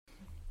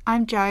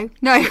I'm Joe.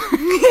 No, I'm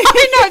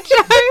not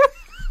Joe.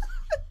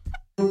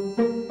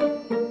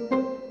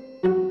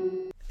 Do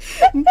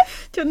you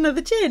want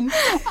another gin?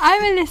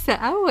 I'm Alyssa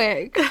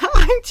Elwick.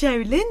 I'm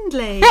Joe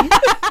Lindley.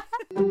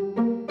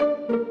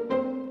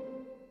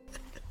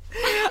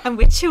 And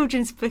we're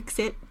children's books.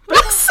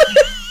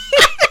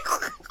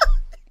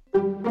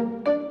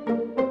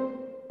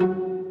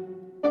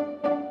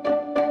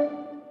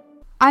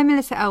 I'm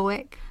Alyssa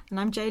Elwick. And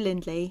I'm Joe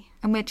Lindley.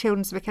 And we're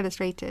children's book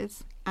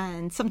illustrators.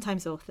 And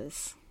sometimes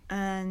authors.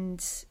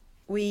 And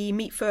we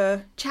meet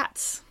for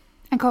chats.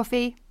 And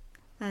coffee.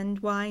 And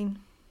wine.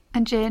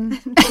 And gin.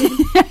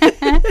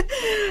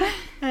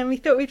 And we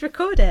thought we'd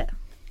record it.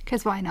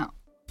 Because why not?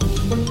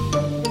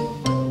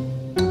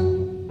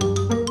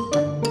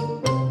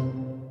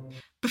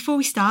 Before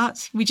we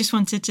start, we just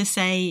wanted to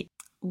say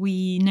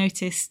we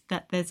noticed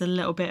that there's a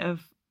little bit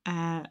of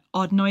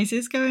odd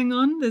noises going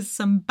on. There's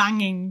some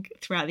banging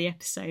throughout the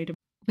episode.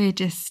 We're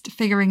just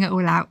figuring it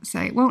all out, so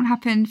it won't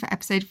happen for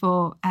episode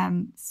 4.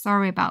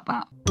 Sorry about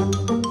that.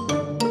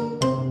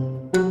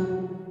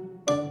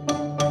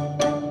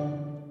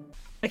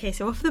 Okay,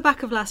 so off the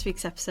back of last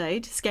week's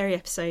episode, scary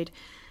episode,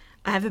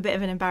 I have a bit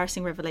of an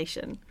embarrassing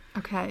revelation.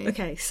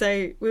 Okay,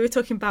 so we were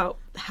talking about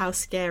how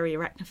scary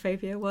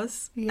arachnophobia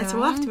was. Yeah. And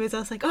so afterwards I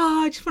was like,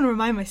 I just want to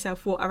remind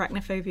myself what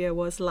arachnophobia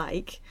was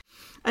like.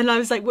 And I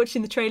was like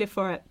watching the trailer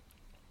for it.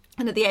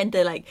 And at the end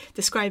they like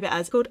describe it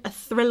as called a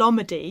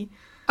thrillomedy.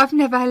 I've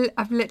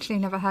literally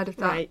never heard of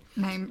that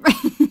name.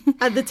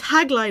 And the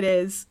tagline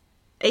is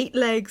 8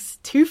 legs,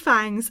 2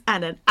 fangs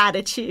and an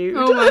attitude.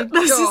 Oh my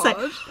God. Just like,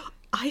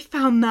 I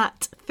found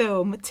that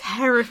film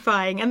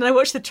terrifying. And then I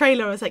watched the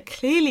trailer. I was like,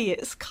 clearly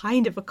it's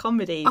kind of a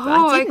comedy. But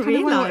I didn't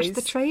realise. Watch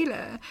the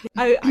trailer.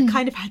 I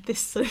kind of had this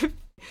sort of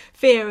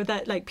fear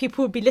that like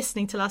people would be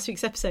listening to last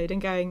week's episode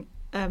and going,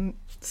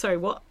 sorry,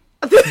 what?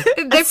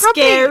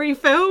 Scary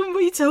film? What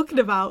are you talking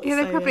about? Yeah,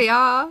 they probably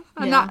are.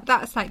 And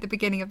that's like the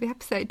beginning of the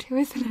episode too,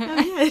 isn't it? Oh,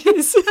 yeah, it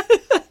is.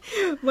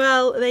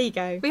 Well, there you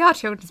go. We are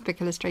children's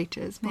book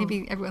illustrators.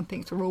 Maybe everyone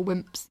thinks we're all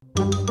wimps.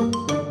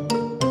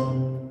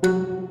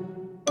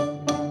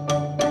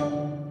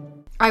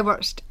 I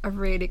watched a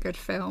really good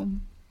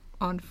film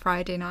on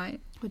Friday night.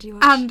 What do you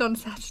watch? And on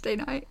Saturday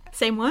night.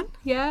 Same one?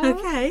 Yeah.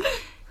 Okay.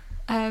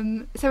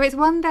 So it's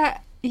one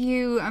that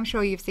I'm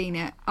sure you've seen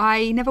it.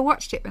 I never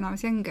watched it when I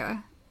was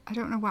younger. I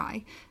don't know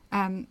why.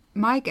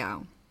 My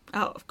Girl.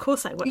 Oh, of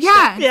course I watched it.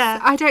 Yeah.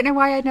 I don't know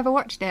why I'd never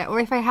watched it. Or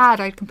if I had,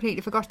 I'd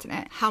completely forgotten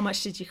it. How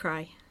much did you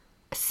cry?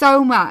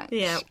 So much.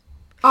 Yeah.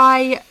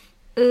 I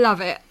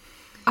love it.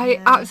 I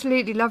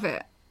absolutely love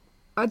it.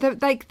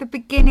 The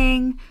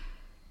beginning,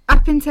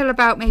 up until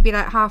about maybe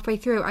like halfway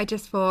through, I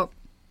just thought,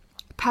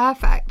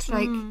 perfect.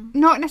 Like,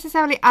 not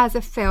necessarily as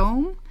a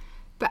film,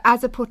 but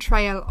as a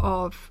portrayal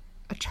of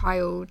a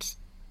child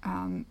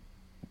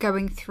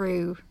going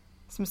through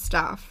some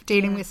stuff,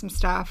 dealing with some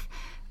stuff.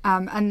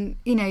 And,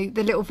 you know,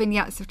 the little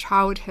vignettes of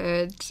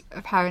childhood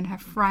of her and her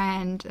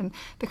friend and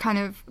the kind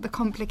of the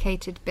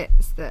complicated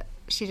bits that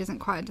she doesn't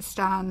quite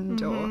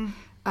understand or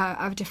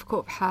are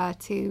difficult for her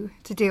to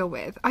deal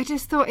with. I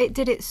just thought it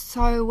did it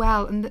so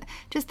well. And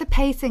just the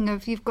pacing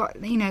of, you've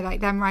got, you know,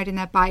 like them riding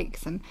their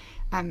bikes and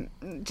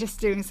just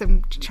doing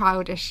some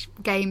childish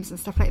games and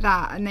stuff like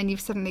that. And then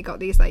you've suddenly got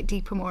these like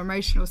deeper, more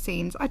emotional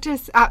scenes. I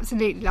just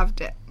absolutely loved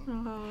it.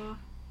 Oh.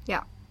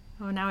 Yeah.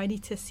 Oh, now I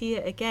need to see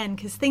it again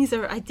because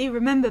I do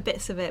remember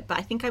bits of it, but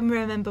I think I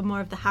remember more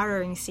of the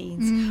harrowing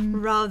scenes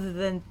rather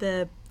than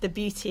the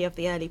beauty of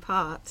the early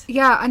part.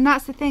 Yeah, and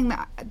that's the thing,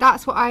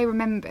 that's what I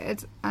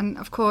remembered. And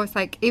of course,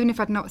 like, even if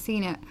I'd not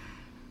seen it,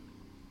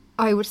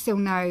 I would still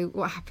know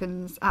what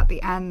happens at the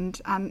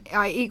end. And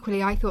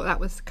I thought that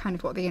was kind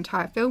of what the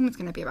entire film was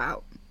going to be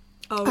about.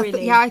 Oh,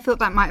 really? I thought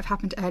that might have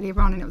happened earlier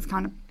on, and it was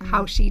kind of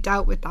how she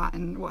dealt with that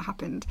and what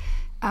happened.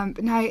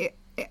 But no,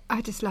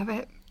 I just love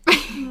it.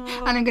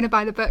 And I'm going to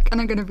buy the book and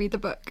I'm going to read the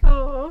book.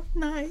 Oh,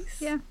 nice.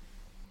 Yeah.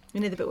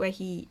 You know the bit where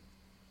he,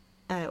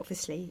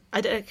 obviously,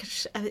 I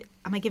don't.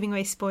 Am I giving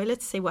away a spoiler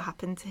to say what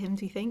happened to him?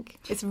 Do you think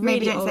it's really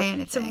maybe don't old. say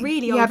anything? It's a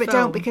really old but film.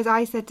 don't, because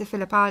I said to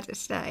Philip Arder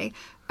today,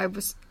 I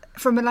was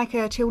from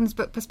a children's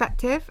book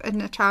perspective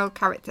and a child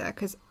character,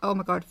 because oh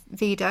my god,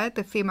 Vida,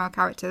 the female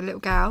character, the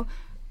little girl,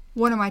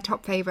 one of my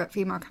top favourite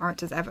female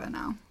characters ever.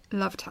 Now,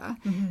 loved her,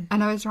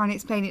 and I was trying to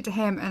explain it to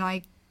him, and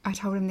I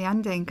told him the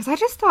ending because I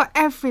just thought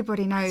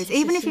everybody knows,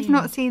 even if you've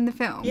not seen the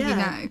film. You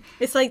know,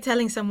 it's like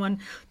telling someone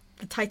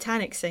the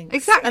Titanic sinks,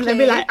 exactly, and they'll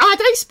be like, "Oh,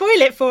 don't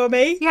spoil it for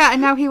me." Yeah,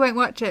 and now he won't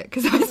watch it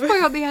because I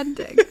spoiled the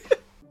ending.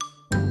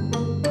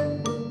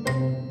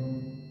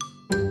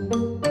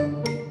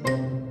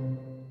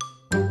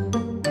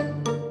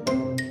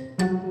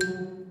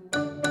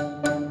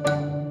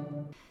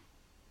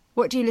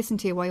 What do you listen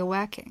to while you're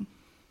working?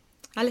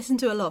 I listen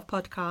to a lot of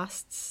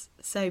podcasts,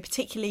 so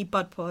particularly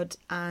BudPod,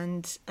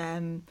 and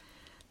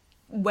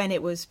when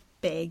it was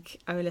big,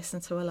 I would listen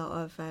to a lot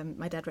of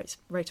My Dad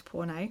Wrote a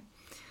Porno.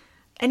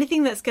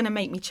 Anything that's going to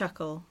make me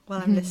chuckle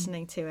while I'm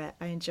listening to it,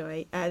 I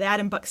enjoy. The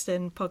Adam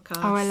Buxton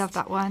podcast. Oh, I love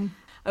that one.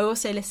 I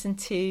also listen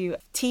to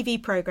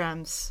TV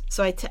programs.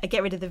 So I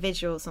get rid of the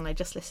visuals and I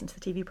just listen to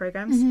the TV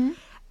programs. Mm-hmm.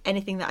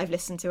 Anything that I've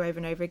listened to over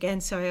and over again.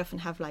 So I often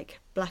have like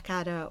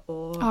Blackadder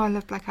or... Oh, I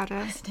love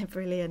Blackadder. Isn't it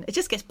brilliant? It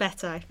just gets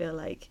better, I feel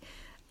like.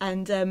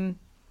 And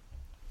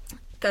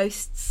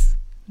Ghosts.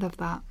 Love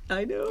that.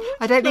 I know.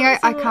 I don't think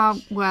so I much.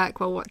 can't work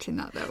while watching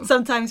that though.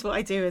 Sometimes what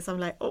I do is I'm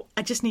like, oh,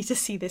 I just need to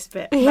see this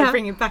bit. Yeah. I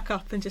bring it back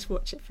up and just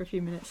watch it for a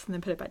few minutes and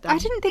then put it back down. I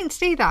didn't think to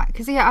do that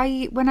because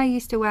when I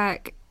used to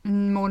work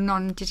more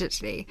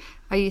non-digitally,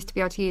 I used to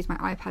be able to use my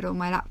iPad or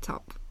my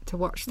laptop to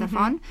watch stuff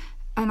on,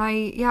 and I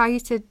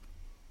used to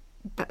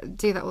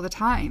do that all the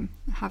time,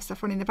 have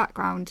stuff on in the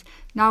background.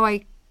 Now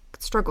I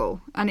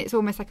struggle, and it's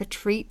almost like a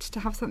treat to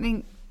have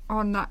something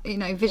on that,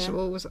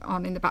 visuals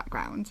on in the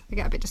background. I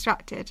get a bit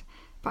distracted,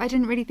 but I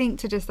didn't really think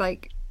to just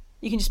like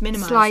you can just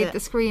minimise slide it. the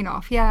screen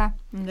off. Yeah,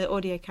 And the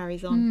audio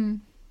carries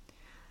on.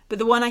 But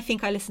the one I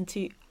think I listen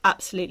to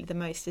absolutely the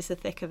most is The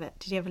Thick of It.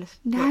 Did you ever watch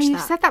that? you've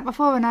said that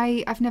before, and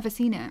I've never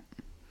seen it.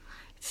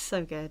 It's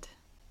so good.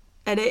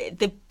 And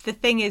the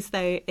thing is,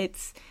 though,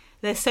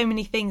 there's so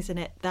many things in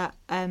it that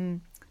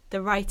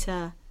the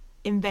writer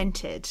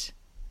invented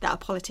that a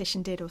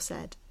politician did or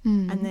said,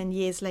 and then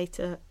years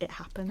later it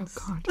happens.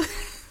 Oh God!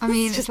 I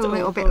mean, it's just a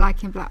little awful. bit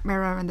like in Black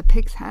Mirror and the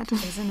Pig's Head,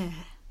 Isn't it?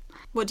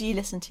 What do you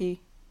listen to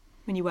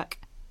when you work?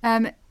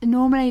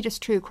 Normally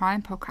just true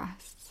crime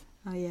podcasts.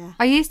 Oh yeah.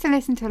 I used to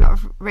listen to a lot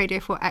of Radio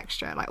 4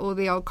 Extra, like all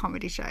the old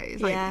comedy shows,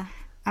 like Yeah.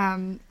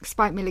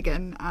 Spike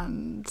Milligan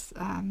and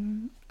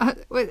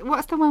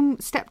what's the one,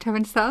 Steptoe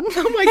and Son?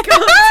 Oh my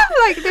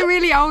God. Like the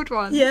really old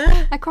ones.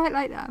 Yeah. I quite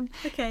like them.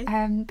 Okay.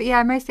 But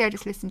yeah, mostly I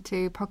just listen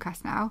to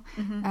podcasts now.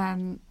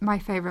 Mm-hmm. My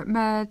Favourite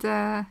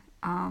Murder,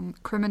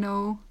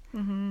 Criminal.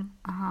 Mm-hmm.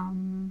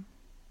 I'm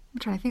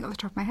trying to think off the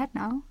top of my head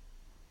now.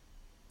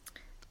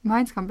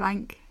 Mine's gone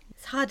blank.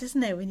 It's hard,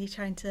 isn't it, when you're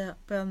trying to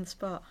be on the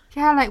spot?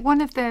 Yeah, like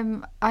one of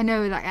them, I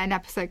know like an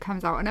episode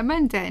comes out on a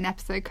Monday, an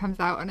episode comes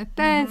out on a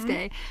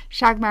Thursday,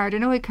 Shag Married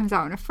Annoyed comes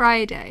out on a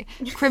Friday,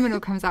 Criminal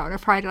comes out on a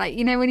Friday. Like,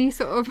 when you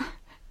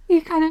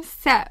you kind of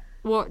set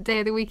what day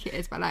of the week it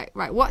is, but like,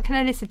 right, what can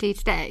I listen to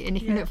today? And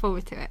you can look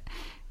forward to it.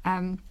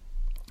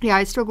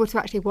 I struggle to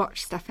actually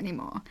watch stuff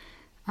anymore.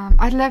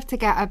 I'd love to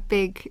get a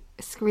big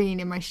screen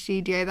in my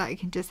studio that I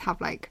can just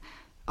have like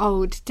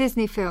old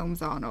Disney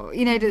films on, or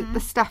the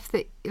stuff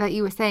that, like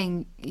you were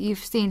saying,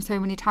 you've seen so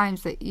many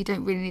times that you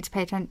don't really need to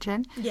pay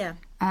attention. Yeah.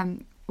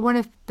 One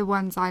of the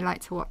ones I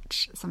like to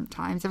watch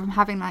sometimes, if I'm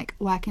having like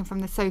working from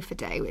the sofa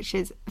day, which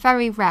is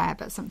very rare,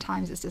 but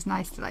sometimes it's just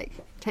nice to like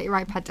take your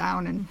iPad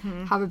down and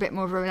have a bit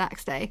more of a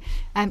relaxed day.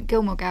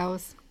 Gilmore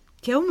Girls.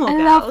 Gilmore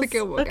Girls? I love the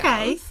Gilmore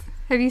Okay. Girls.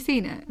 Have you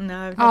seen it?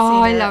 No, I've not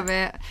seen I it. love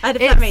it. I had a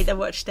flatmate that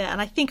watched it,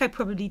 and I think I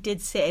probably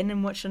did sit in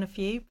and watch on a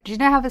few. Do you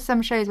know how there's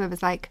some shows where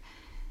there's like,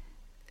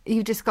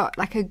 you've just got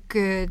like a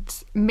good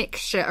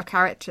mixture of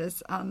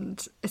characters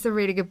and it's a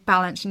really good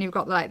balance, and you've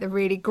got like the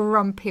really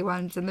grumpy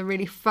ones and the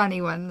really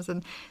funny ones,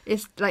 and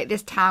it's like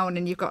this town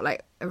and you've got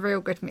like a real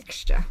good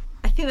mixture.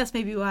 I think that's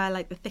maybe why I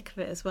like The Thick of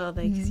It as well,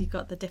 though, because you've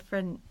got the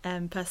different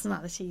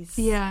personalities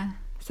Yeah,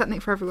 something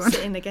for everyone.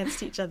 sitting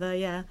against each other,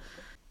 yeah.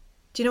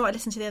 Do you know what I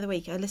listened to the other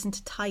week? I listened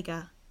to Tiger.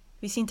 Have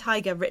you seen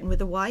Tiger, written with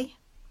a Y?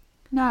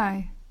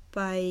 No.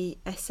 By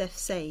SF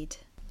Said.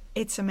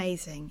 It's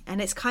amazing,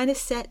 and it's kind of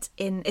set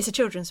in, it's a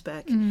children's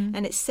book,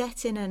 and it's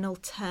set in an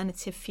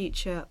alternative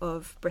future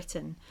of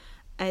Britain,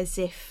 as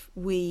if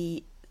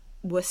we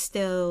were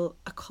still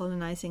a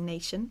colonising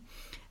nation,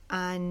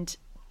 and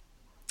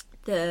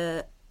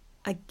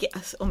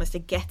almost a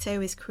ghetto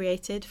is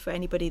created for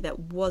anybody that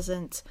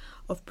wasn't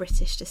of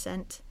British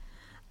descent,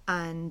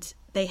 and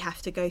they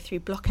have to go through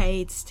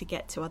blockades to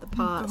get to other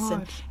parts,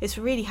 and it's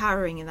really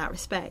harrowing in that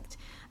respect.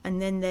 And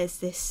then there's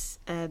this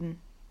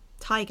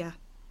tiger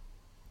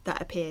that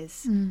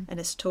appears, and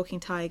it's a talking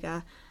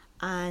tiger,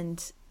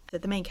 and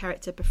the main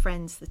character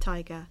befriends the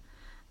tiger,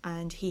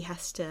 and he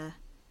has to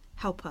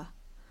help her,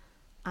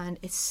 and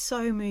it's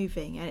so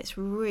moving, and it's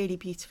really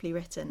beautifully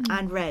written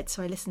and read.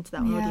 So I listened to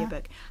that on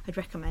audiobook. I'd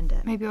recommend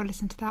it. Maybe I'll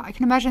listen to that. I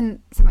can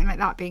imagine something like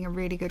that being a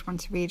really good one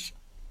to read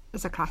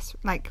as a class,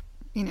 like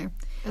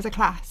as a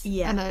class,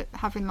 and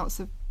having lots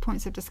of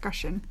points of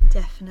discussion.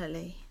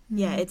 Definitely.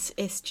 Yeah,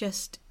 it's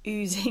just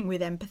oozing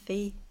with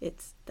empathy.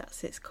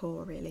 That's its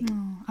core, really.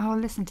 Oh, I'll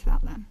listen to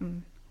that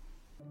then.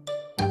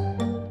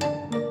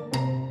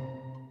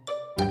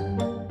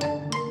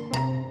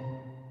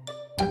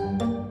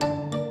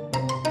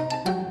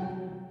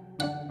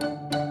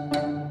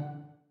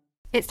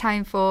 It's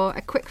time for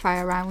a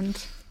quickfire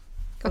round.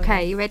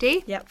 Okay, you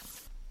ready? Yep.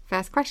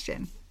 First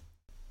question.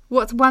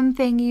 What's one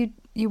thing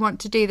you want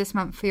to do this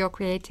month for your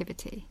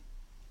creativity?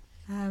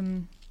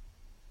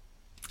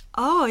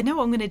 I know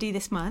what I'm going to do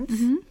this month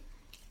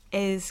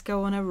is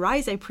go on a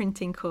Riso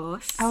printing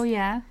course. Oh,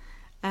 yeah.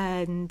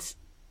 And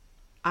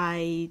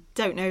I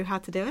don't know how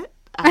to do it,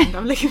 and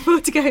I'm looking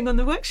forward to going on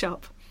the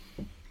workshop.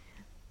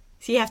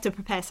 So you have to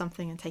prepare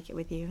something and take it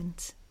with you,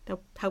 and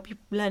they'll help you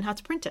learn how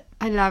to print it.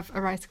 I love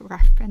a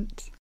risograph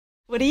print.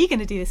 What are you going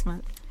to do this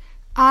month?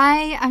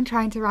 I am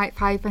trying to write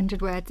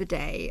 500 words a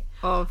day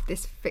of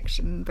this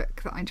fiction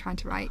book that I'm trying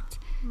to write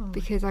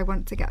because I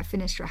want to get a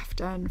finished draft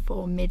done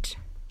for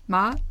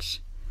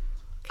mid-March.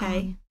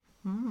 Okay.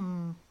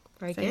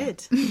 Very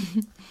good.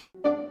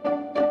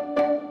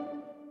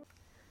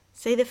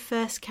 Say the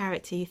first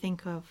character you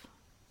think of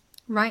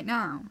Right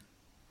now,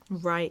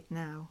 right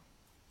now.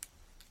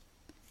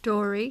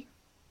 Dory.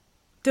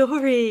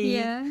 Dory.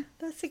 Yeah.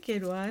 That's a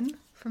good one.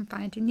 From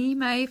Finding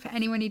Nemo. For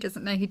anyone who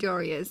doesn't know who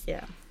Dory is,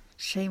 Yeah.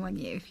 shame on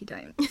you if you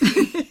don't.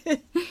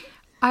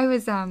 I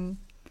was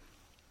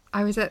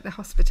at the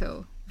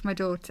hospital with my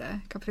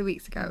daughter a couple of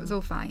weeks ago. It was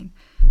all fine.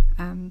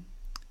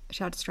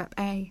 She had strep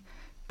A,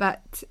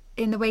 but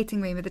in the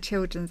waiting room of the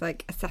children's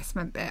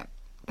assessment bit,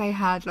 they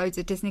had loads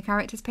of Disney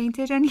characters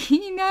painted, and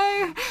you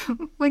know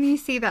when you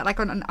see that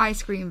on an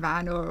ice cream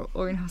van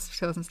or in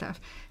hospitals and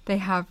stuff, they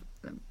have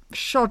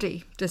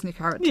shoddy Disney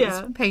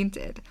characters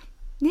painted.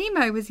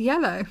 Nemo was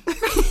yellow.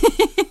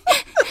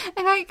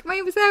 And I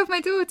was there with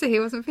my daughter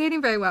who wasn't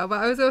feeling very well, but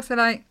I was also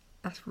like,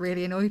 that's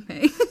really annoyed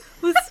me.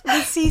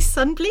 Was he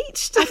sun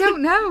bleached? I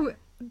don't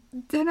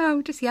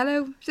know, just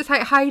yellow, just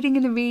hiding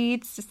in the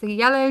reeds, just a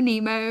yellow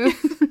Nemo.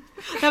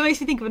 That makes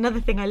me think of another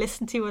thing I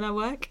listen to when I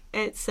work.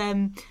 It's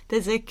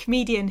there's a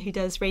comedian who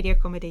does radio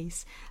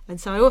comedies,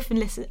 and so I often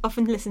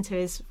listen to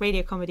his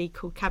radio comedy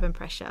called Cabin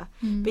Pressure.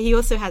 But he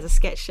also has a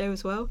sketch show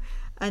as well,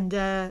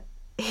 and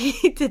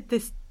he did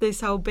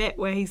this whole bit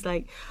where he's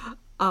like,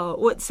 "Oh,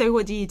 what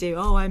do you do?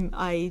 Oh,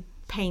 I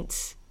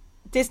paint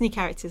Disney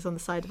characters on the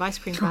side of ice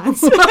cream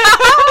vans."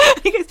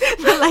 He goes,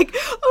 "They're like,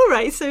 all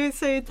right, so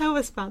tell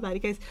us about that." He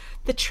goes,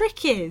 "The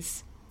trick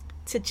is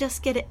to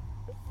just get it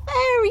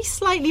very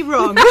slightly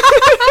wrong."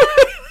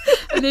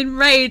 And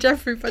enrage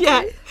everybody.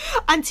 Yeah,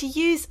 and to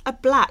use a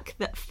black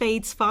that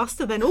fades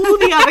faster than all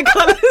the other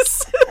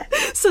colours,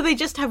 so they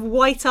just have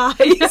white eyes.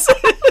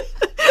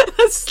 I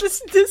was just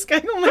listening to this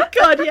going, oh my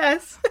god,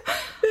 yes.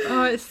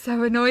 Oh, it's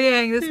so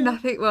annoying. There's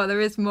nothing. Well,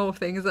 there is more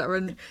things that are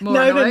more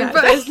No, annoying.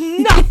 But there's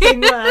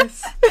nothing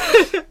worse.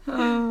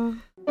 Oh.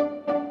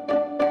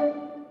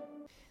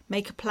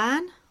 Make a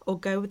plan or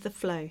go with the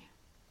flow?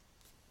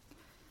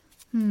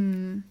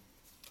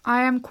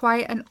 I am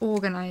quite an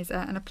organiser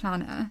and a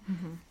planner,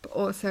 but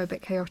also a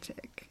bit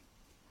chaotic.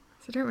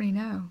 So I don't really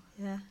know.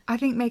 Yeah. I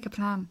think make a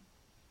plan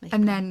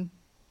and then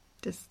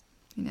just,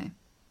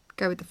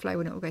 go with the flow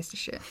when it all goes to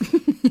shit.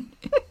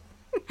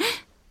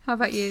 How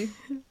about you?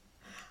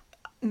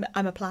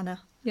 I'm a planner.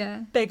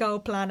 Yeah. Big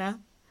old planner.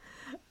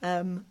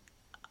 I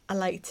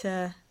like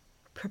to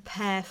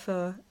prepare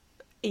for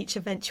each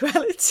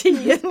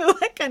eventuality and all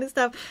that kind of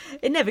stuff.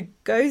 It never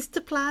goes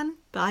to plan,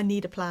 but I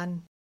need a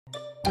plan.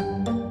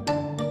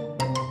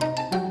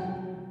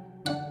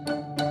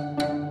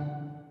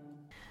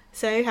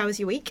 So, how was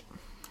your week?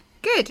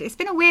 Good. It's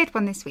been a weird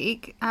one this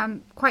week.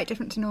 Quite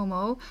different to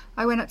normal.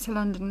 I went up to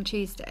London on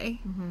Tuesday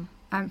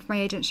for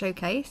my agent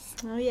showcase.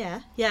 Oh,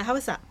 yeah. Yeah, how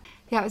was that?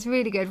 Yeah, it was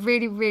really good.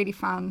 Really, really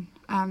fun.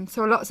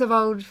 Saw lots of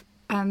old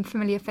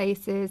familiar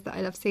faces that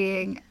I love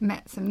seeing.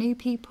 Met some new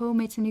people,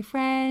 made some new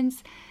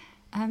friends.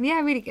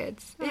 Yeah, really good.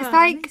 It's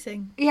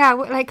amazing. Yeah,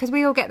 because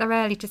we all get there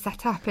early to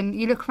set up, and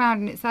you look around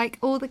and it's like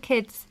all the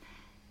kids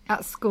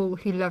at school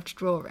who loved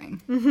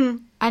drawing.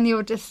 And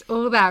you're just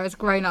all there as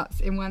grown-ups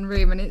in one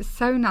room, and it's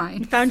so nice.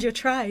 You found your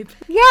tribe.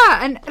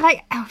 Yeah, and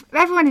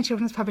everyone in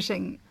children's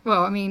publishing,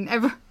 well, I mean,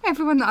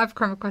 everyone that I've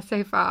come across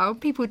so far,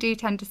 people do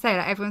tend to say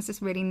that everyone's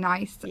just really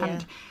nice,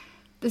 and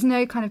there's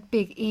no kind of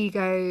big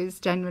egos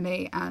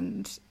generally,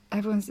 and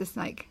everyone's just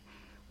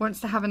wants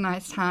to have a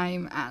nice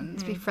time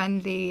and be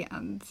friendly,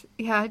 and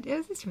yeah,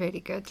 it's really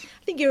good.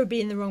 I think you would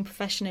be in the wrong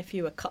profession if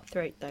you were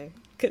cutthroat, though.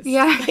 Cause,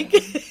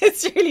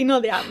 it's really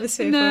not the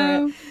atmosphere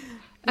for it.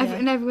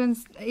 And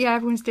everyone's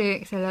doing it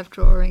because they love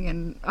drawing,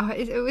 and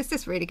it was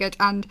just really good.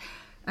 And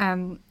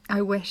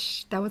I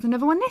wish there was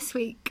another one this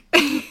week.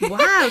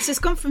 Wow, so it's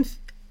gone from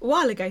a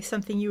while ago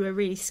something you were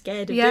really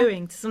scared of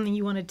doing to something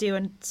you want to do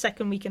a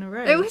second week in a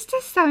row. It was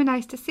just so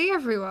nice to see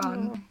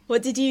everyone. Oh.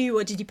 What did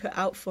you put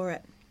out for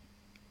it?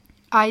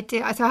 I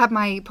did. So I had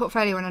my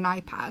portfolio on an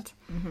iPad,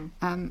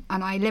 and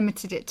I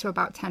limited it to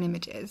about 10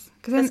 images.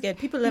 That's good.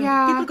 People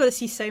got to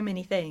see so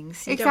many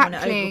things. You don't want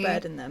to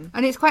overburden them.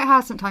 And it's quite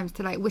hard sometimes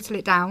to whittle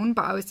it down,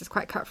 but I was just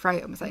quite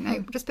cutthroat and was like,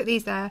 no, just put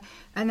these there.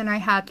 And then I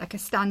had a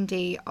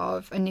standee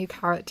of a new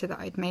character that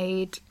I'd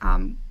made,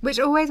 which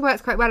always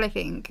works quite well, I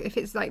think. If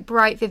it's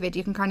bright, vivid,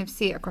 you can kind of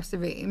see it across the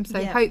room.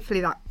 So hopefully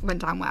that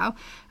went down well.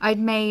 I'd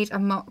made a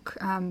mock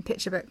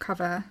picture book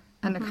cover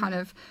and a kind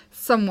of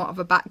somewhat of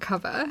a back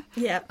cover.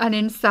 Yeah. And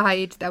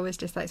inside there was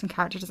just some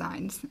character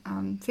designs.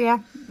 So yeah,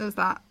 there was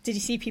that. Did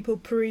you see people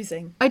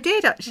perusing? I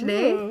did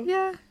actually. Ooh.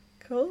 Yeah.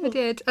 Cool. I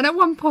did. And at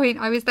one point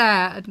I was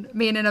there, and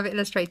me and another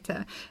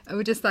illustrator, and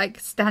we're just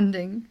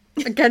standing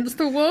against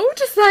the wall,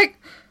 just I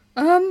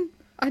know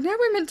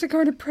we're meant to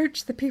go and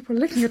approach the people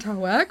looking at our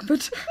work,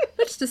 but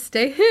let's just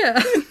stay here.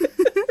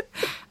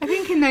 I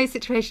think in those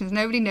situations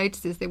nobody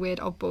notices the weird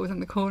oddballs in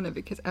the corner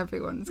because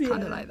everyone's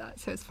kind of like that,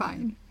 so it's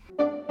fine.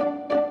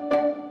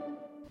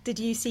 Did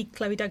you see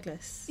Chloe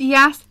Douglas?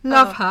 Yes,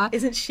 love her.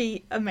 Isn't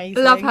she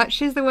amazing? Love her.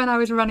 She's the one I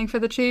was running for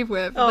the tube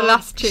with, the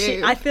last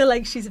tube. I feel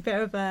like she's a bit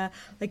of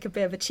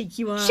a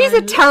cheeky one. She's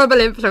a terrible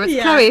influence,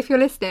 Yeah. Chloe, if you're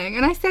listening.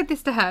 And I said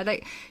this to her,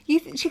 like,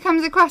 she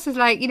comes across as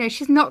like,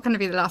 she's not going to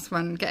be the last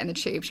one getting the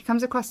tube. She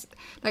comes across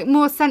like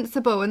more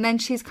sensible, and then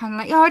she's kind of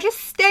like, oh, just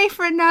stay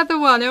for another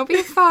one. It'll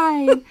be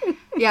fine.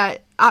 Yeah,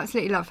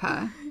 absolutely love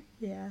her.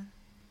 Yeah.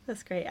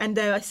 That's great. And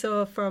I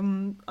saw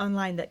from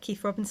online that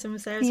Keith Robinson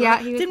was there as Yeah,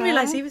 well. he was Didn't there.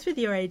 realise he was with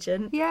your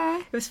agent. Yeah.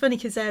 It was funny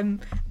because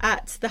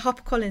at the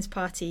HarperCollins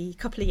party a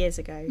couple of years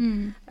ago,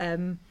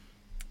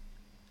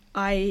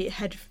 I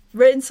had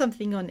written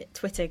something on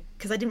Twitter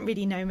because I didn't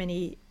really know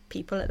many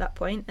people at that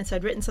point. And so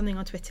I'd written something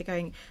on Twitter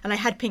and I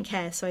had pink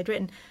hair. So I'd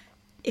written,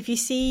 if you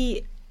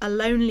see a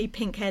lonely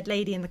pink-haired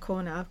lady in the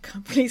corner,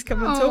 please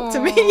come and talk to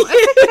me.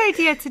 It's a good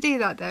idea to do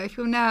that, though, if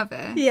you're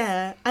nervous.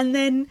 Yeah, and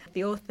then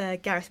the author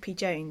Gareth P.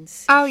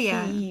 Jones. Oh,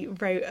 yeah. He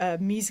wrote a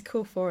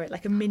musical for it,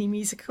 like a mini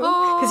musical,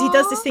 because he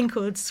does this thing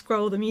called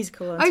Scroll the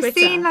Musical on Twitter. I've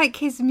seen like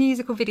his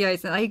musical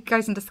videos, and he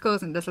goes into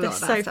schools and does a lot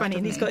It's of that so stuff, funny,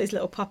 and he's doesn't got he? his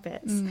little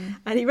puppets,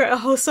 and he wrote a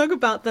whole song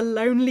about the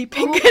lonely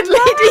pink-haired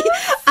lady,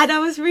 and I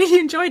was really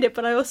enjoying it,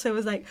 but I also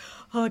was like,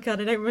 oh god,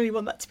 I don't really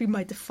want that to be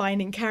my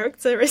defining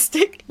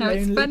characteristic, No,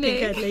 it's lonely funny.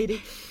 pink-haired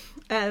lady.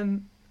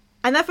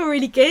 And that felt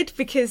really good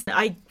because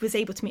I was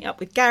able to meet up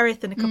with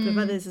Gareth and a couple of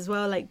others as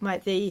well, like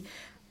the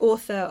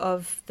author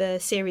of the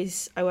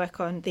series I work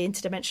on, the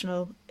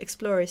Interdimensional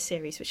Explorers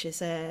series, which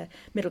is a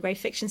middle grade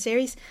fiction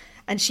series,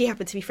 and she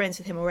happened to be friends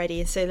with him already,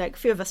 and so like a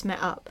few of us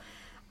met up.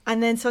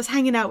 And then so I was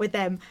hanging out with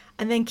them,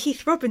 and then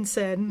Keith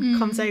Robinson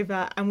comes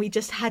over, and we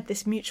just had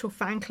this mutual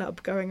fan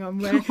club going on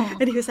where,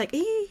 and he was like,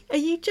 are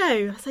you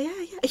Joe? I was like,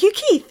 yeah. Are you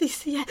Keith? He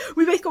said, yeah.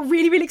 We both got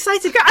really, really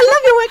excited. Go, I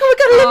love your work. Oh my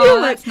god, I love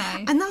your work. That's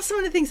nice. And that's one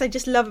of the things I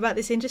just love about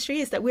this industry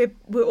is that we're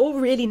all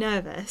really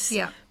nervous.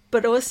 Yeah.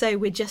 But also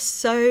we're just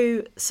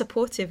so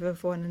supportive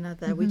of one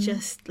another. We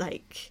just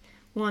like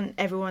want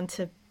everyone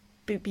to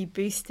be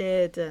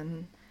boosted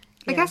and.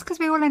 I guess because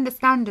we all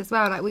understand as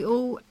well, like we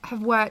all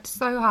have worked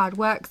so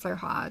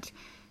hard,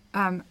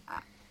 and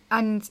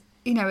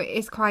it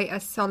is quite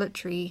a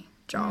solitary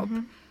job,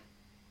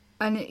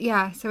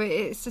 and so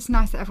it's just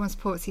nice that everyone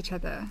supports each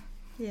other.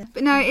 Yeah.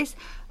 But no,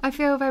 I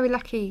feel very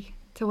lucky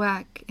to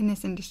work in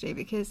this industry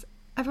because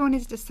everyone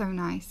is just so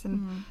nice,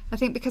 and I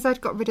think because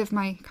I'd got rid of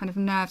my kind of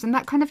nerves and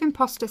that kind of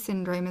imposter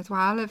syndrome as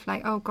well of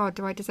like, oh god,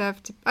 do I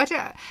deserve to?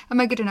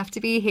 Am I good enough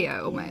to be here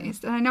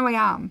almost? And I know I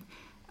am.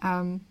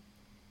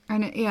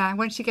 And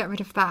once you get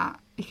rid of that,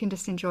 you can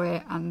just enjoy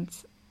it and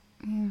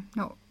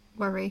not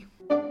worry.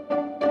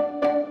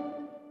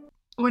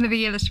 One of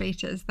the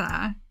illustrators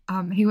there,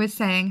 he was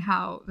saying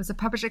how there's a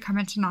publisher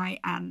coming tonight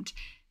and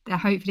they're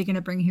hopefully going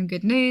to bring him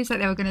good news, like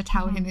they were going to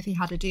tell him if he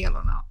had a deal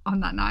or not on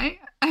that night.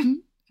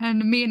 And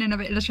me and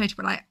another illustrator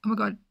were like, oh my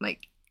god,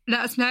 like let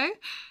us know.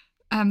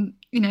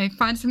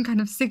 Find some kind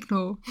of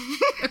signal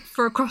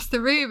for across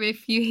the room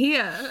if you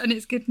hear and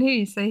it's good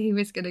news. So he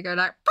was going to go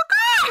like,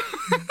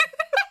 Paka!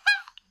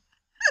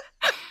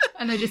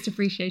 And I just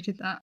appreciated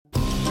that.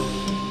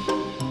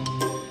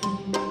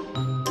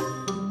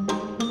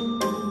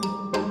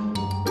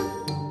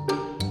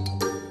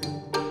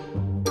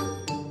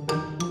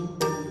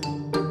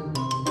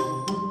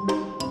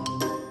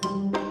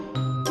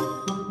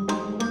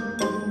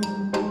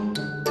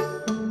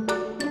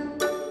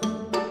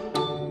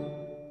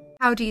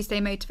 How do you stay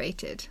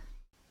motivated?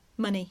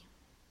 Money.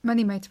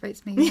 Money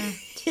motivates me, yeah.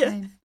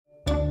 Same.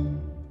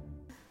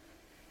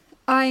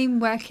 I'm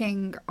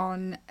working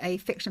on a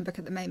fiction book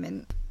at the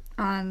moment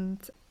and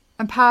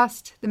I'm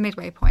past the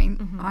midway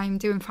point. I'm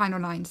doing final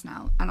lines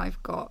now and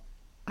I've got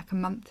like a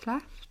month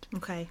left.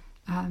 Okay.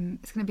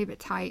 It's going to be a bit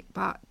tight,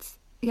 but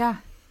yeah,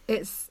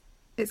 it's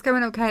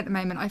going okay at the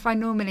moment. I find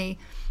normally,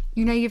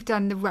 you've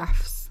done the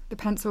roughs, the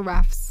pencil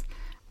roughs,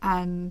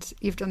 and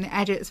you've done the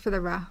edits for the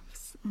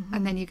roughs,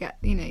 and then you get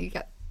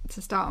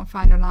to start on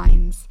final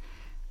lines.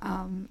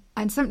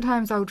 And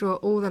sometimes I'll draw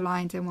all the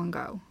lines in one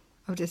go.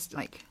 I'll just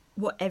like...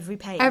 What, every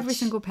page? Every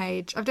single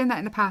page. I've done that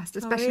in the past,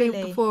 especially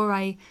before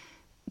I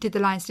did the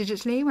lines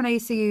digitally. When I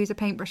used to use a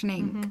paintbrush and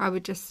ink, I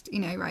would just,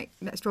 right,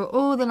 let's draw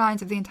all the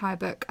lines of the entire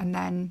book and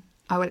then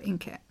I will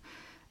ink it.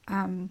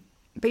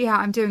 But yeah,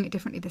 I'm doing it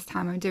differently this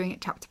time. I'm doing it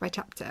chapter by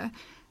chapter.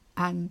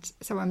 And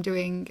so I'm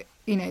doing,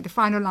 the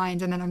final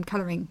lines and then I'm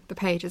colouring the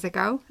page as I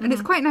go. And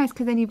it's quite nice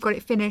because then you've got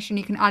it finished and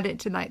you can add it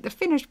to like the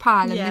finished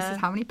pile and this is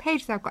how many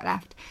pages I've got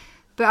left.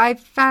 But I've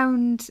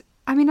found...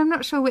 I'm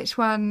not sure which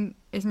one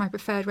is my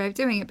preferred way of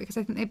doing it because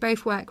I think they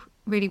both work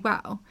really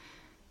well.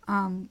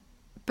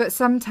 But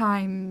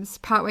sometimes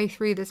partway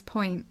through this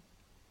point,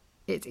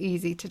 it's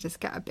easy to just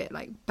get a bit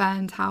like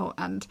burnt out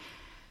and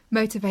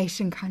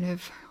motivation kind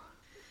of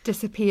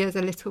disappears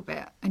a little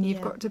bit and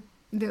you've got to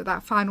do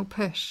that final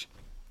push.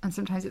 And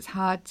sometimes it's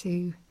hard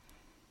to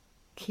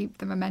keep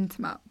the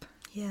momentum up.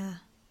 Yeah.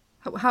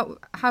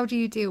 How do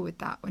you deal with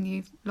that when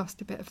you've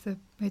lost a bit of the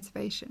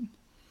motivation?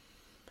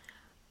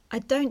 I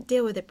don't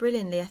deal with it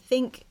brilliantly. I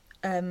think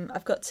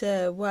I've got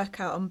to work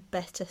out on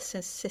better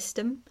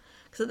system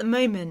because at the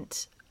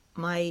moment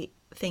my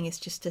thing is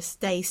just to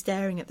stay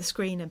staring at the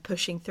screen and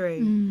pushing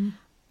through.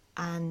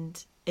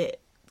 And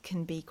it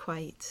can be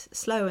quite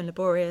slow and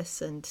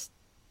laborious and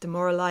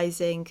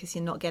demoralising because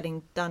you're not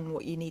getting done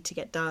what you need to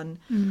get done.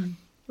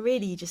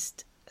 Really, you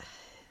just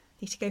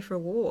need to go for a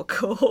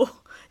walk. Or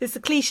it's a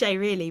cliche,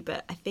 really,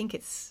 but I think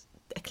it's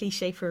a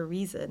cliche for a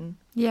reason.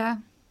 Yeah.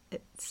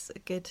 It's a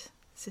good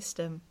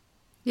system.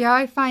 Yeah,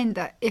 I find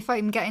that if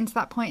I'm getting to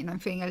that point and I'm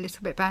feeling a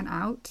little bit burnt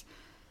out,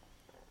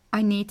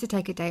 I need to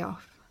take a day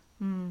off.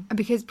 And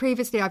because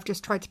previously I've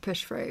just tried to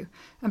push through.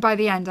 And by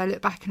the end, I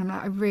look back and I'm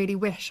like, I really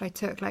wish I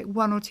took like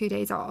 1 or 2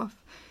 days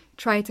off,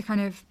 try to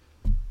kind of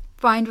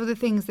find all the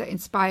things that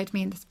inspired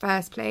me in the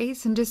first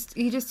place. And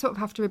you just sort of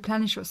have to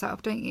replenish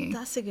yourself, don't you?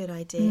 That's a good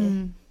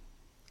idea.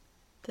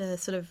 The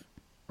sort of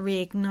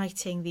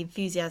reigniting the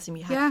enthusiasm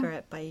you had for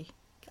it by,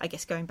 I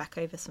guess, going back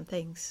over some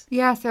things.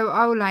 Yeah, so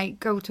I'll like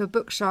go to a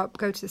bookshop,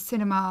 go to the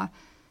cinema,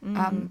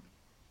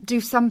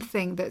 do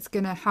something that's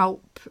going to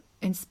help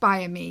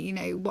inspire me. You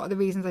know, what are the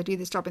reasons I do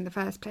this job in the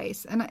first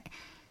place? And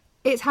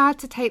it's hard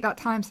to take that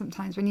time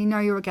sometimes when you know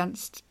you're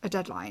against a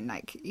deadline.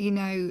 Like, you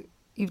know,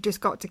 you've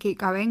just got to keep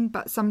going.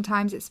 But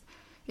sometimes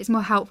it's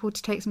more helpful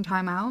to take some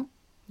time out.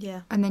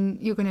 Yeah. And then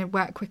you're going to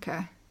work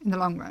quicker in the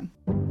long run.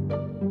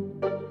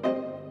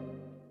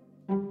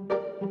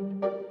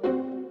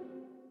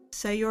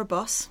 So you're a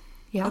boss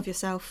of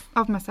yourself.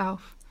 Of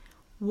myself.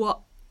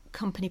 What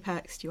company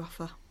perks do you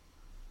offer?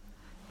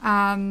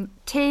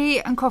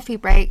 Tea and coffee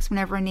breaks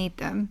whenever I need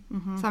them.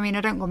 So I mean,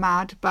 I don't go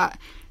mad, but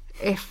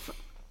if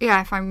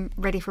I'm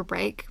ready for a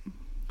break,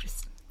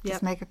 just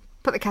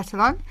put the kettle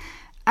on.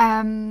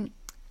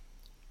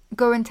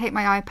 Go and take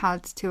my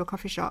iPad to a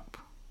coffee shop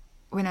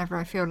whenever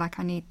I feel like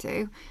I need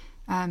to.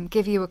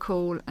 Give you a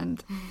call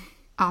and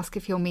ask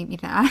if you'll meet me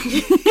there.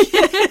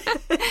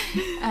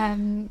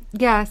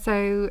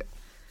 So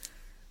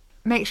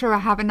make sure I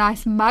have a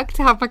nice mug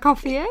to have my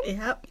coffee in.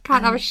 Yep.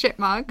 Can't have a shit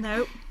mug.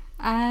 No.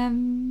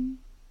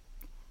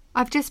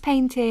 I've just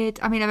painted,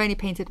 I've only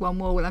painted one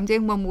wall. I'm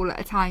doing one wall at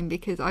a time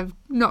because I've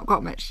not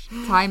got much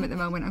time at the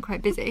moment. I'm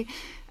quite busy.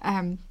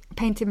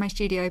 Painted my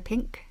studio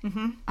pink.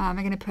 I'm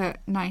going to put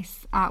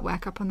nice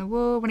artwork up on the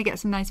wall. I want to get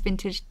some nice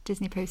vintage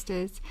Disney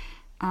posters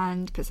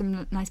and put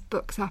some nice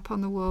books up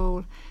on the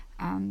wall.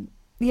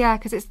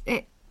 Because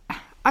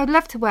I'd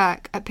love to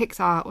work at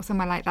Pixar or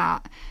somewhere like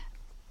that.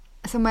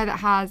 Somewhere that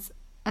has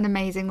an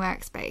amazing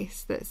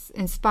workspace that's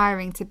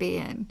inspiring to be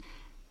in.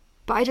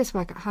 But I just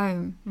work at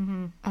home.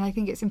 And I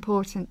think it's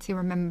important to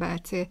remember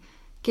to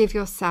give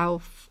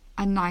yourself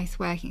a nice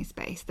working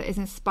space that is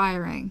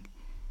inspiring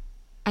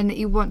and that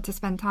you want to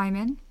spend time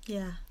in.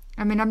 Yeah.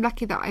 I'm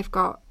lucky that I've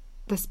got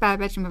the spare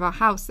bedroom of our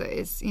house that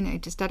is,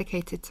 just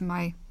dedicated to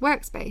my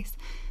workspace.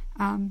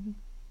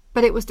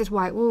 But it was just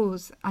white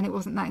walls and it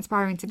wasn't that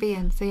inspiring to be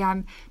in.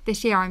 So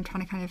this year I'm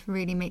trying to kind of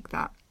really make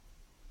that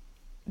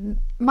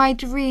my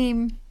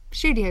dream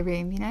studio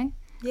room,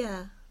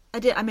 Yeah.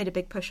 I made a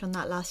big push on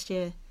that last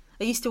year.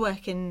 I used to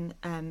work in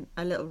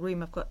a little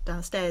room I've got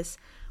downstairs,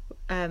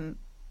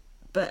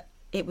 but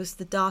it was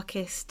the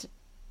darkest,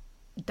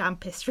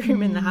 dampest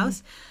room in the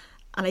house.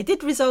 And I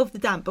did resolve the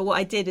damp, but what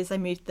I did is I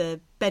moved the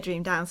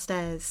bedroom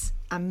downstairs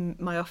and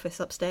my office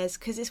upstairs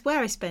because it's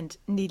where I spend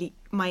nearly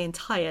my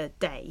entire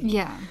day.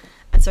 Yeah.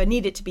 And so I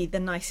needed it to be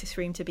the nicest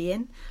room to be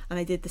in. And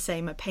I did the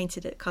same. I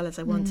painted it colours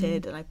I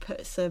wanted and I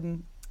put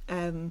some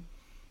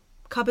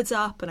cupboards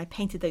up and I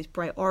painted those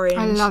bright orange.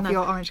 I love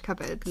your orange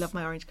cupboards. Love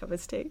my orange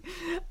cupboards too.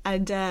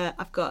 And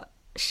I've got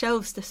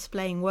shelves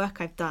displaying work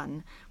I've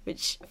done,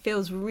 which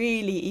feels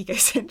really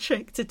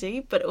egocentric to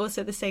do, but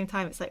also at the same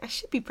time it's like I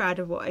should be proud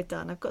of what I've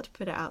done. I've got to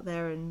put it out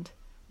there and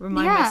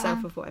remind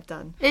myself of what I've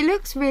done. It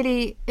looks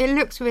really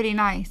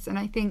nice, and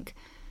I think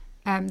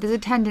there's a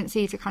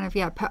tendency to kind of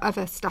put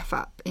other stuff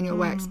up in your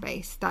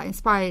workspace that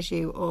inspires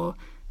you or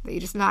that you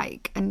just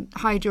like, and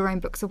hide your own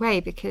books away,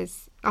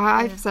 because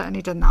I've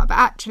certainly done that. But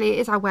actually, it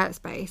is our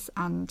workspace,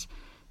 and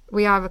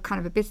we are a kind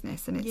of a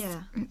business, and it's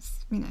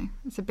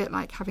it's a bit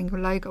like having your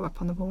logo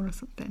up on the wall or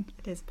something.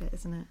 It is a bit,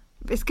 isn't it?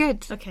 It's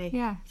good. Okay.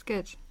 Yeah, it's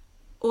good.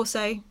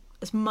 Also,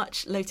 as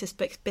much Lotus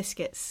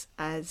biscuits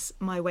as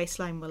my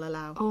waistline will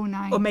allow. Oh,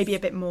 nice. Or maybe a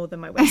bit more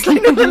than my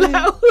waistline will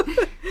allow.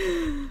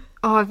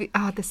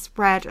 The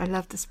spread. I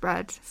love the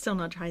spread. Still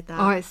not tried that.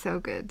 Oh, it's so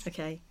good.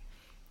 Okay.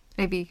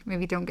 Maybe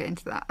don't get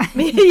into that.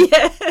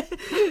 Yeah.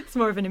 It's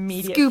more of an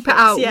immediate scoop fix. It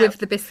out with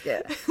the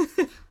biscuit.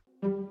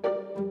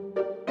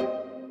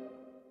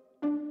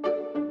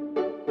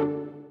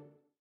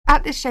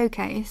 At this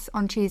showcase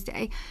on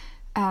Tuesday,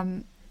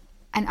 an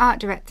art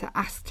director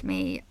asked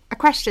me a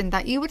question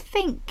that you would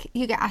think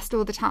you get asked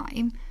all the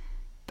time,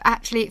 but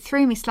actually it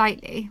threw me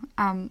slightly,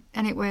 and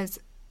it was,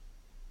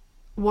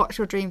 what's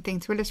your dream thing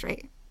to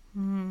illustrate?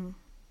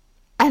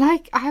 And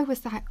I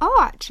was like,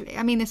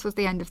 actually, this was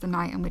the end of the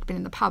night and we'd been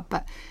in the pub,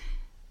 but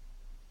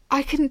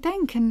I couldn't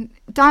think. And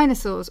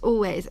dinosaurs,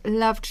 always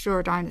loved to draw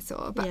a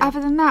dinosaur, but other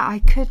than that, I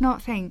could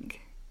not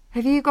think.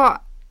 Have you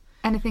got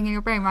anything in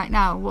your brain right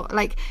now? What,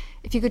 like,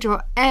 if you could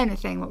draw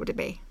anything, what would it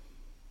be?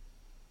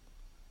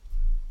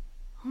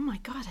 Oh my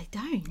God, I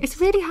don't. It's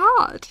really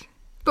hard.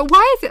 But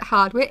why is it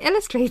hard? We're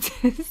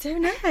illustrators.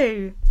 Don't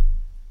know.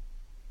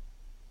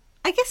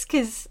 I guess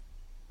because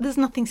there's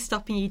nothing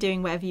stopping you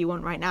doing whatever you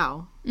want right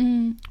now.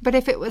 But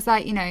if it was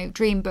like, you know,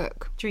 dream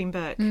book. Dream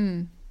book.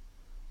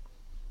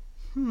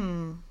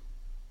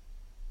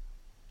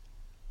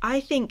 I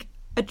think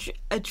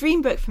a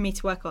dream book for me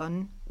to work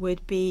on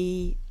would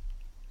be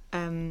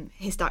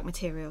His Dark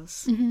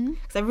Materials,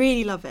 because I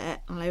really love it,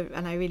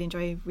 and I really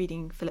enjoy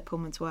reading Philip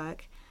Pullman's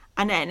work,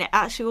 and then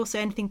actually also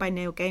anything by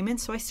Neil Gaiman.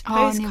 So I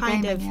suppose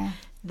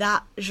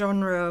that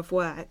genre of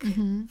work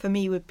for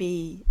me would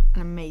be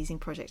an amazing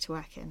project to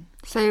work in.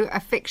 So a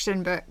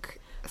fiction book,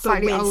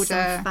 slightly but with older,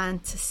 some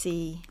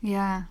fantasy,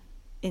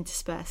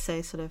 interspersed.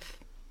 So sort of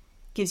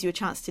gives you a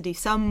chance to do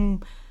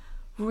some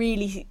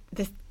really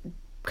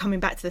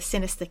coming back to the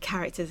sinister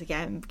characters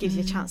again, gives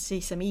you a chance to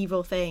do some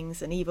evil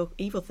things and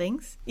evil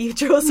things. You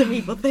draw some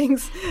evil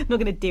things. I'm not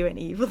going to do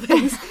any evil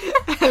things.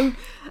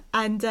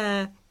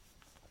 And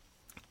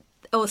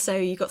also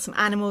you got some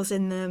animals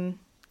in them.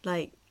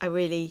 Like I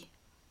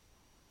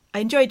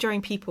enjoy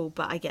drawing people,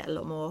 but I get a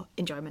lot more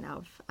enjoyment out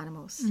of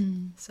animals.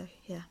 So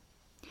yeah.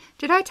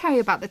 Did I tell you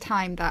about the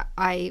time that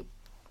I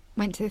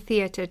went to the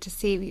theatre to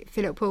see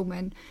Philip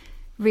Pullman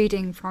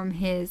reading from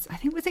his, I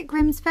think, was it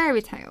Grimm's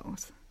Fairy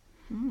Tales?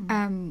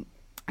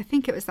 I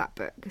think it was that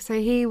book. So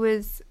it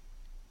was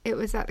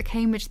at the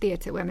Cambridge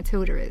Theatre where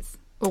Matilda is,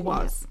 or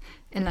was,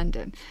 in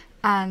London.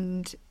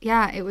 And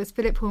yeah, it was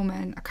Philip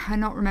Pullman. I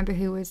cannot remember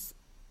who was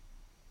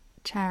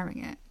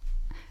chairing it.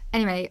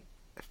 Anyway,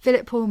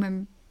 Philip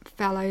Pullman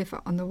fell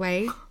over on the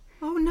way.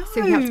 Oh no.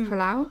 So he had to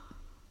pull out.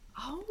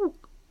 Oh.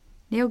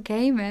 Neil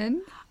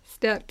Gaiman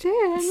stepped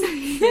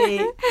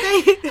in.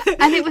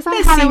 And And it was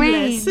on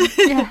Halloween.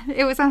 Yeah,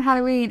 it was on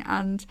Halloween,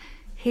 and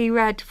he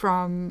read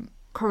from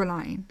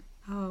Coraline.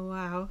 Oh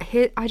wow.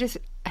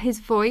 His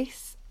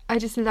voice, I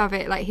just love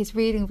it, like his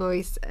reading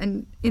voice,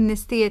 and in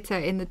this theatre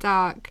in the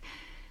dark,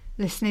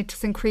 listening to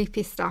some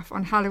creepy stuff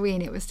on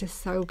Halloween, it was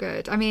just so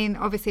good. I mean,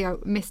 obviously I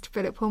missed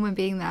Philip Pullman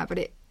being there, but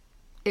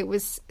it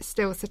was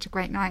still such a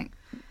great night.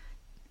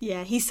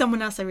 Yeah, he's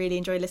someone else I really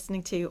enjoy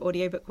listening to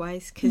audiobook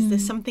wise, because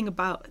there's something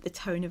about the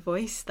tone of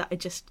voice that I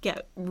just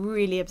get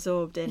really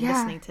absorbed in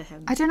listening to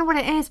him. I don't know what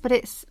it is, but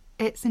it's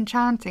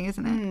enchanting,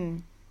 isn't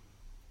it?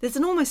 There's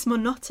an almost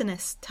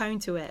monotonous tone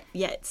to it,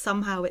 yet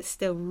somehow it's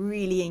still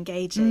really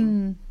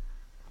engaging.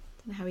 I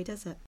don't know how he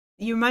does it.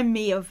 You remind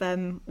me of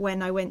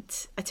when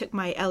I took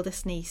my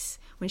eldest niece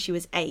when she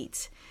was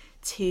 8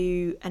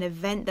 to an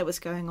event that was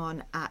going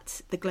on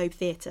at the Globe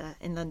Theatre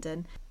in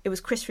London. It was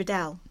Chris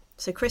Riddell.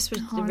 So Chris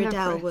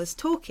Riddell was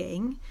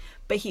talking,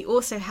 but he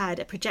also had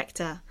a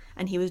projector,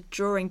 and he was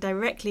drawing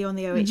directly on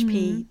the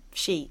OHP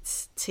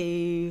sheets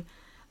to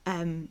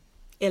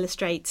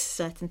illustrate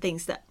certain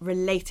things that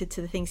related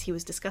to the things he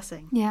was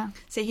discussing. Yeah.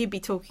 So he'd be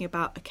talking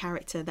about a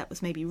character that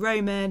was maybe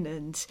Roman,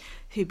 and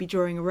who'd be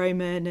drawing a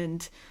Roman,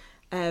 and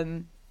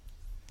I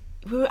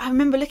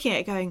remember looking at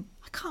it going,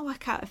 I can't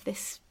work out if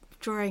this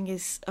drawing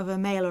is of a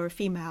male or a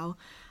female.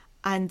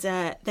 And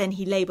then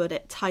he labelled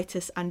it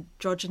Titus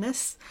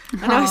Androgynous.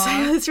 And I was like,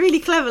 oh, it's really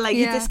clever. Like,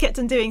 he just kept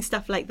on doing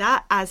stuff like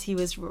that as he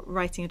was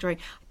writing a drawing.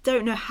 I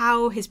don't know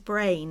how his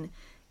brain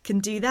can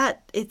do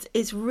that.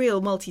 It's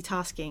real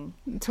multitasking.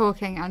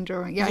 Talking and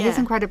drawing. Yeah, he's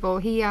incredible.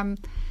 He,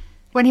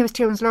 when he was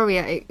Children's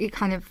Laureate,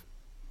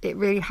 it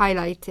really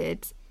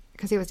highlighted,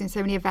 because he was doing so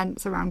many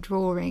events around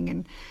drawing,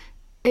 and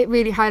it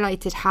really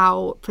highlighted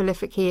how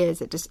prolific he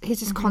is.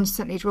 He's just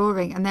constantly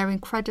drawing, and they're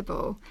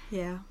incredible.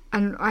 Yeah.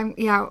 And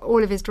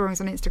all of his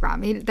drawings on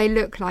Instagram, they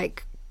look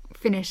like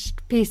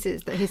finished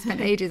pieces that he's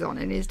spent ages on,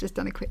 and he's just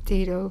done a quick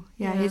doodle.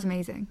 Yeah, he's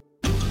amazing.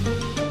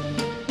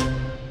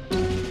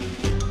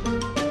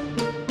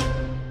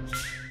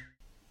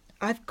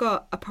 I've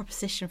got a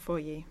proposition for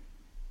you.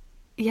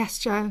 Yes,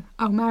 Jo,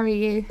 I'll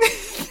marry you.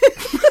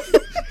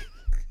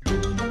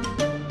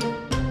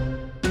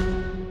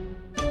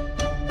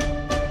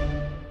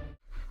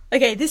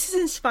 Okay, this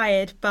is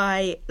inspired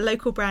by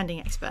local branding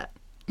expert.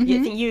 I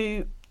think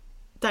you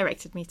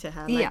directed me to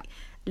her,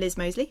 Liz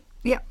Mosley.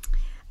 Yeah.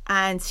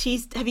 And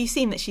have you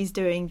seen that she's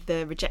doing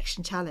the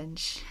rejection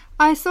challenge?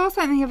 I saw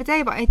something the other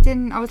day, but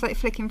I was like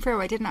flicking through.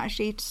 I didn't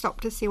actually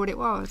stop to see what it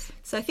was.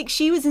 So I think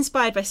she was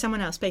inspired by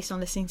someone else based on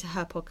listening to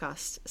her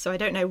podcast. So I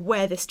don't know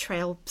where this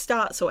trail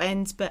starts or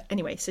ends, but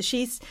anyway, so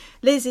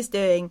Liz is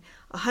doing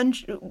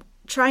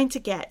trying to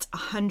get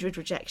 100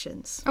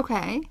 rejections.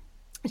 Okay.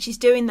 And she's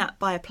doing that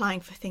by applying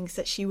for things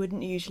that she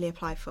wouldn't usually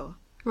apply for.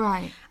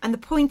 Right. And the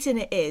point in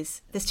it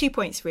is, there's 2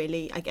 points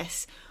really, I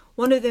guess.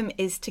 One of them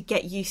is to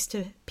get used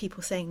to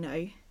people saying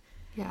no.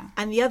 Yeah.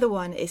 And the other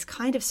one is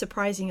kind of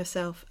surprising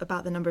yourself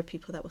about the number of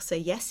people that will say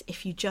yes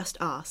if you just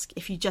ask,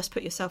 if you just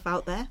put yourself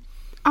out there.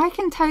 I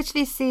can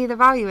totally see the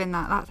value in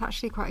that. That's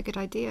actually quite a good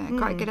idea,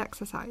 quite a good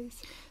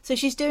exercise. So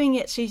she's doing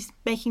it, she's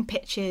making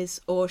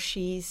pitches, or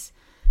she's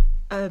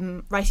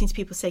writing to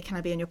people, say, can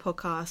I be on your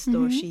podcast?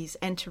 Or she's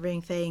entering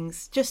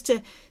things just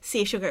to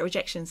see if she'll get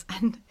rejections.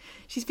 And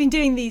she's been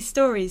doing these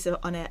stories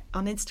on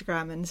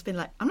Instagram, and it's been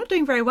like, I'm not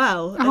doing very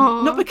well. And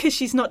not because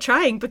she's not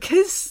trying,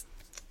 because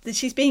that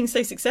she's being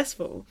so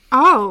successful.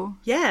 Oh.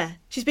 Yeah.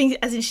 She's getting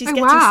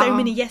so wow.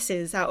 many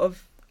yeses out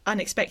of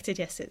unexpected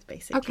yeses,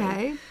 basically.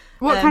 Okay.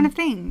 What kind of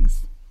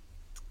things?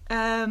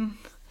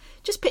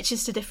 Just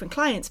pitches to different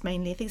clients,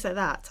 mainly, things like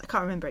that. I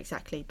can't remember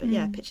exactly, but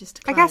yeah, pitches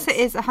to I clients. guess it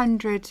is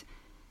 100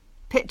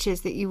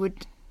 pitches that you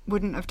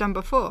wouldn't have done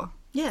before.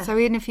 Yeah. So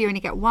even if you only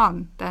get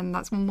one, then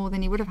that's more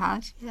than you would have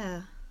had.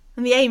 Yeah.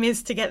 And the aim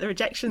is to get the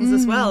rejections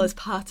as well as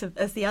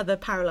the other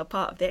parallel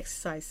part of the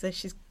exercise. So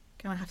she's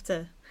going to have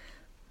to...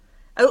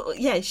 Oh,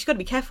 yeah, she's got to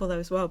be careful, though,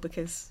 as well,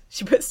 because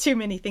she puts too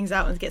many things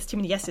out and gets too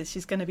many yeses.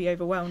 She's going to be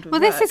overwhelmed with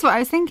Well, work. this is what I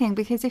was thinking,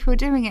 because if you're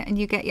doing it and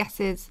you get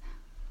yeses,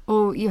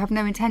 or you have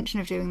no intention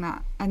of doing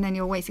that, and then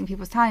you're wasting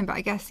people's time. But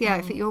I guess,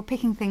 if you're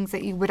picking things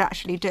that you would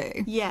actually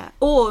do. Yeah.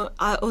 Or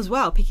as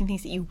well, picking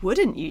things that you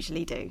wouldn't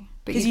usually do.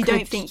 Because you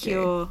don't think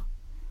you're...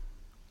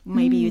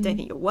 Maybe you don't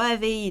think you're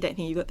worthy, you don't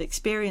think you've got the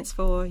experience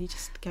for, you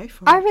just go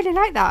for it. I really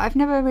like that. I've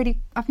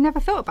never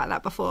thought about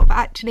that before, but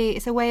actually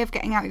it's a way of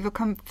getting out of your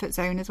comfort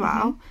zone as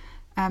well.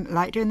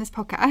 Like doing this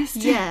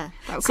podcast. Yeah.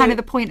 That was kind of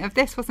the point of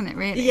this, wasn't it,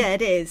 really? Yeah,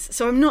 it is.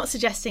 So I'm not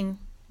suggesting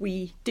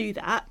we do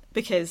that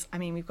because, I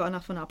mean, we've got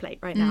enough on our plate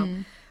right now.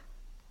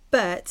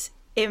 But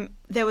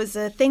there was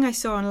a thing I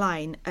saw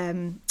online.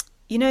 Do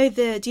you know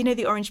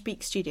the Orange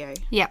Beak Studio?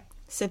 Yeah.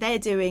 So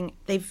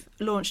they've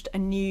launched a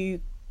new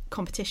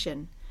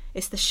competition.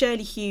 It's the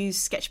Shirley Hughes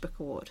Sketchbook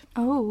Award.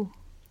 Oh.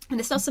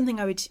 And it's not something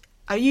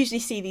I usually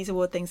see these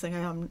award things and go,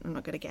 I'm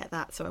not going to get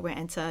that, so I won't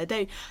enter. I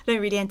don't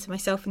really enter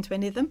myself into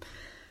any of them.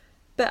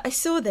 But I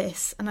saw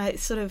this and I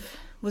sort of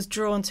was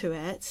drawn to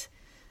it.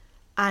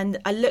 And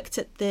I looked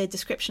at the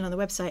description on the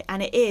website,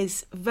 and it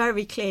is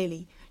very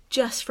clearly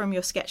just from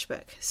your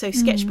sketchbook. So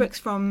sketchbooks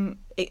from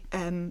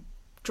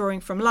drawing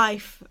from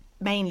life,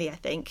 mainly, I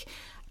think.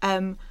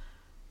 And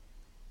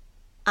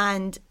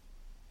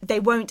they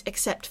won't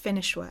accept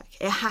finished work.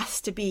 It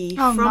has to be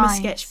from a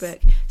sketchbook.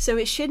 So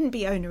it shouldn't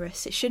be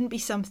onerous. It shouldn't be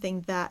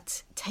something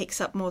that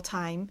takes up more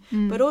time.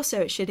 But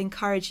also it should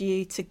encourage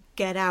you to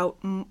get out,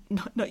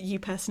 not you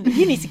personally,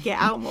 you need to get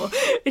out more.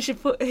 It should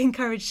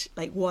encourage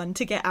one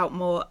to get out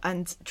more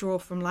and draw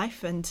from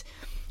life and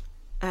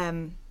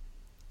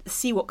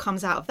see what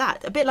comes out of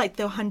that. A bit like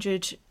the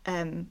 100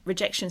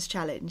 rejections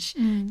challenge.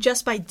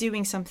 Just by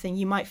doing something,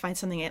 you might find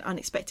something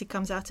unexpected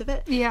comes out of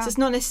it. Yeah. So it's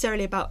not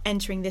necessarily about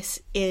entering this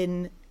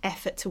in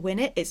effort to win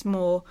it. It's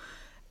more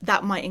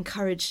that might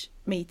encourage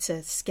me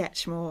to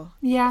sketch more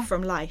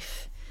from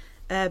life.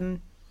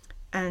 And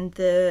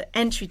the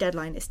entry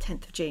deadline is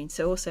 10th of June.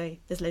 So also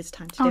there's loads of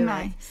time to do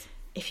it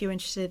if you're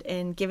interested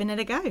in giving it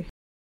a go.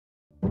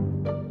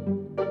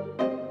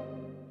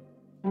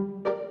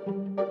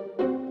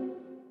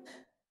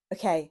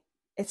 Okay,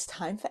 it's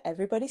time for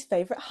everybody's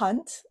favourite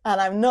hunt, and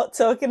I'm not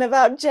talking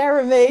about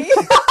Jeremy.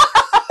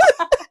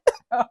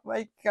 Oh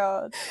my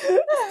God.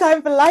 It's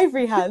time for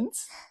library hunt.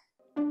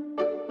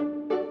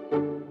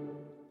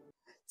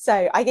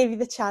 So I gave you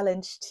the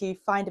challenge to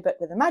find a book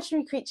with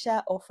imaginary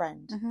creature or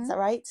friend. Is that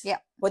right? Yeah.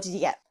 What did you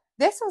get?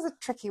 This was a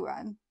tricky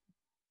one.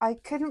 I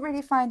couldn't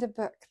really find a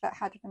book that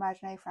had an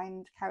imaginary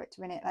friend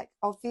character in it,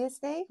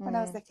 obviously, when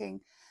I was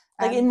looking.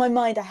 In my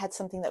mind, I had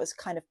something that was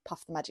kind of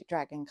Puff the Magic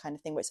Dragon kind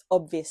of thing, where it's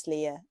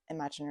obviously an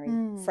imaginary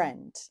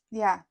friend.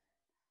 Yeah.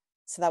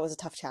 So that was a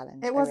tough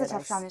challenge. It was a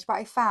tough challenge, but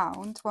I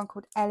found one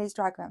called Ellie's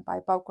Dragon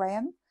by Bob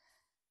Graham.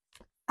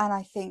 And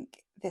I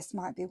think this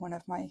might be one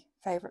of my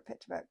favourite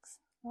picture books.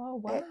 Oh,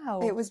 wow.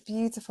 It was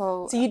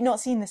beautiful. So you'd not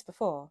seen this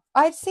before?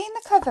 I'd seen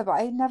the cover, but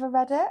I'd never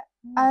read it.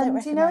 And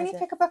when you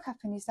pick a book up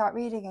and you start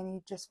reading and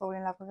you just fall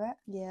in love with it?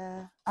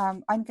 Yeah.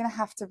 I'm going to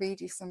have to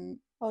read you some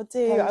Oh,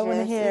 do. pages. I want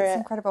to hear It's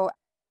incredible.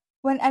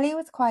 When Ellie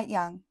was quite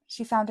young,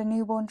 she found a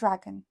newborn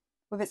dragon.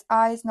 With its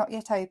eyes not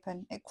yet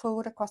open, it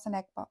crawled across an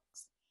egg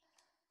box.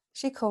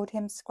 She called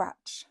him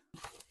Scratch.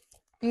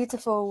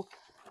 Beautiful,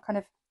 kind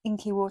of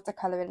inky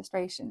watercolour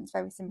illustrations,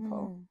 very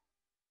simple.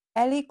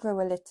 Ellie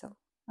grew a little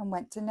and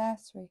went to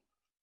nursery.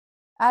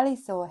 Ali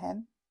saw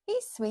him.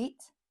 He's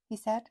sweet, he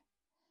said.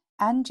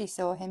 Angie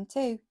saw him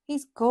too.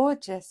 He's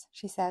gorgeous,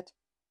 she said.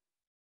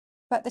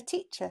 But the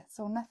teacher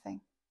saw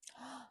nothing.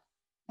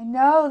 I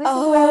know, this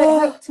is where it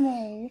hooked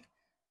me.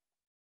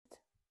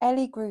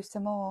 Ellie grew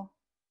some more.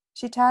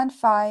 She turned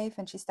 5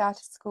 and she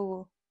started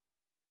school.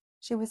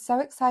 She was so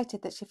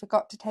excited that she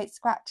forgot to take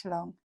Scratch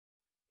along.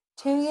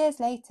 2 years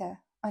later,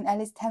 on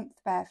Ellie's 10th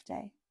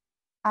birthday,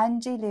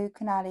 Angie, Luke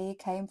and Ali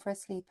came for a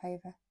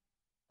sleepover.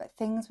 But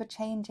things were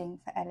changing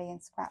for Ellie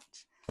and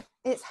Scratch.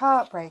 It's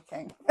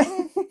heartbreaking.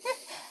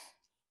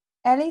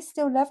 Ellie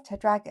still loved her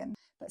dragon,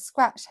 but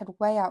Scratch had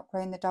way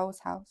outgrown the doll's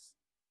house.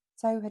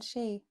 So had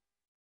she.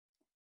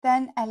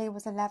 Then Ellie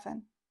was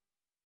 11,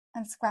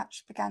 and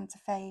Scratch began to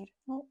fade.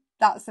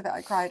 That's the bit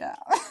I cried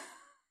at.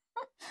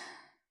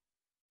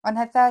 On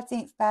her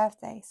 13th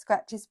birthday,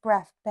 Scratch's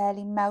breath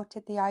barely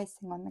melted the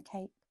icing on the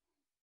cake.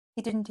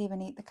 He didn't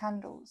even eat the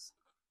candles.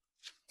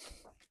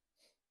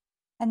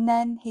 And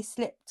then he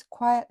slipped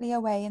quietly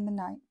away in the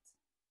night.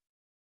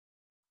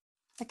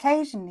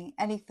 Occasionally,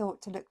 Ellie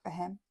thought to look for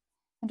him,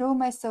 and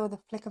almost saw the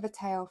flick of a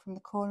tail from the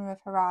corner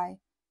of her eye,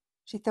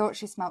 She thought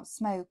she smelt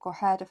smoke or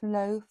heard a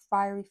low,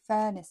 fiery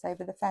furnace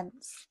over the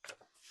fence.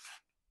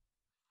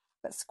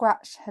 But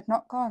Scratch had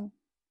not gone.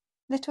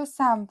 Little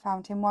Sam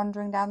found him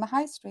wandering down the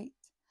high street,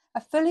 a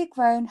fully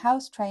grown,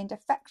 house-trained,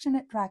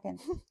 affectionate dragon,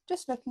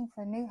 just looking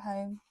for a new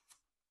home.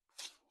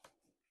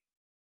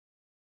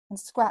 And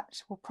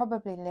Scratch will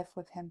probably live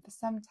with him for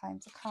some time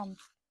to come.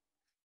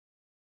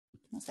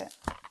 That's it.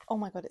 Oh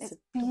my God, It's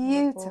adorable.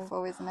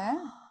 beautiful, isn't it?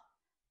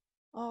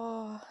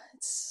 Oh,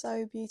 it's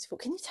so beautiful.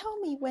 Can you tell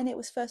me when it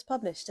was first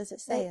published? Does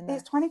it say in there?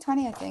 It's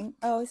 2020, I think.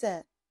 Oh, is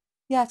it?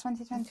 Yeah,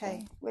 2020,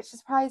 Okay. which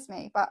surprised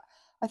me, but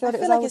I thought I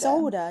it was feel like older. it's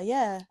older,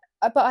 yeah.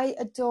 But I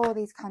adore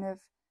these kind of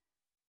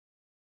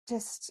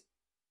just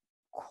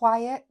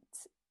quiet,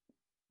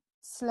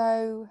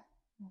 slow,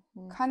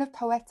 kind of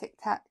poetic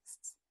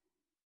texts.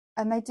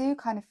 And they do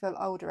kind of feel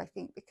older, I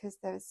think, because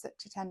there's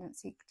such a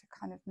tendency to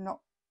kind of not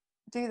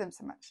do them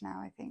so much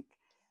now, I think.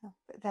 Yeah.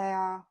 But they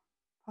are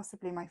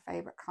possibly my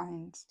favourite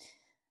kind.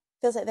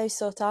 Feels like those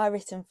sort are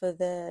written for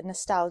the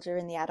nostalgia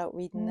in the adult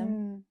reading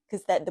them,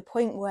 because at the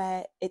point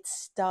where it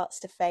starts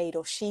to fade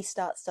or she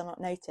starts to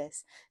not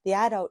notice, the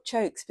adult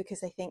chokes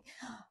because they think,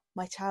 oh,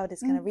 my child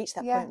is going to reach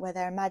that point where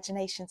their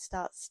imagination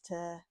starts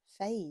to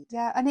fade.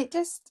 Yeah, and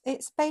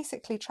it's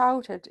basically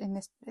childhood in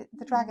this.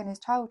 The dragon is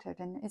childhood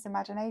and is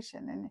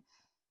imagination, and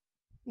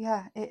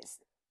yeah,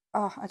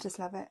 I just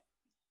love it.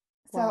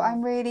 So Wow.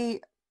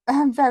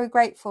 I'm very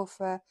grateful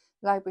for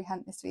Library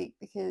Hunt this week,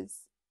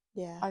 because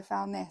yeah, I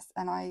found this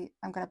and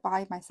I'm going to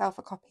buy myself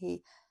a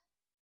copy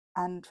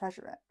and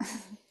treasure it.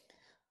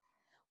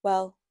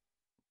 Well,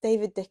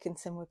 David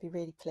Dickinson would be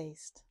really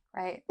pleased.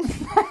 Right.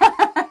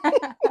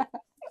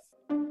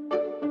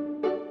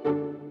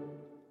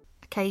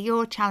 Okay,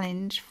 your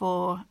challenge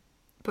for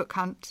Book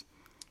Hunt.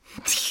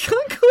 You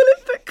can't call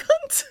it Book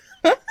Hunt.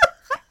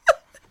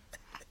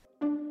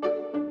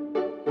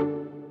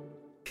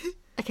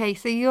 Okay,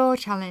 so your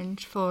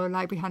challenge for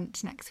Library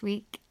Hunt next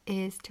week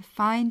is to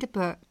find a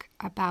book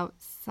about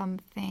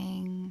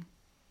something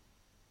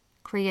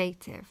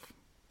creative.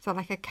 So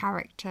like a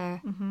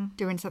character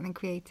doing something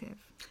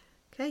creative.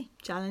 Okay,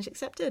 challenge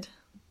accepted.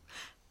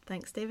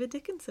 Thanks, David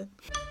Dickinson.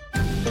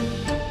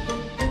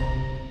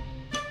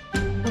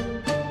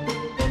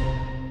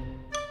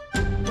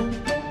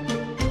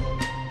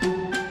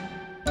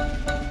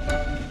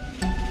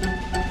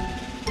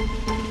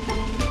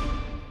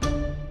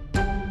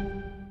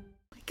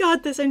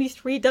 God, there's only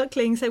 3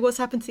 ducklings, so what's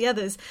happened to the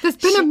others? There's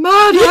been a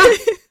murder!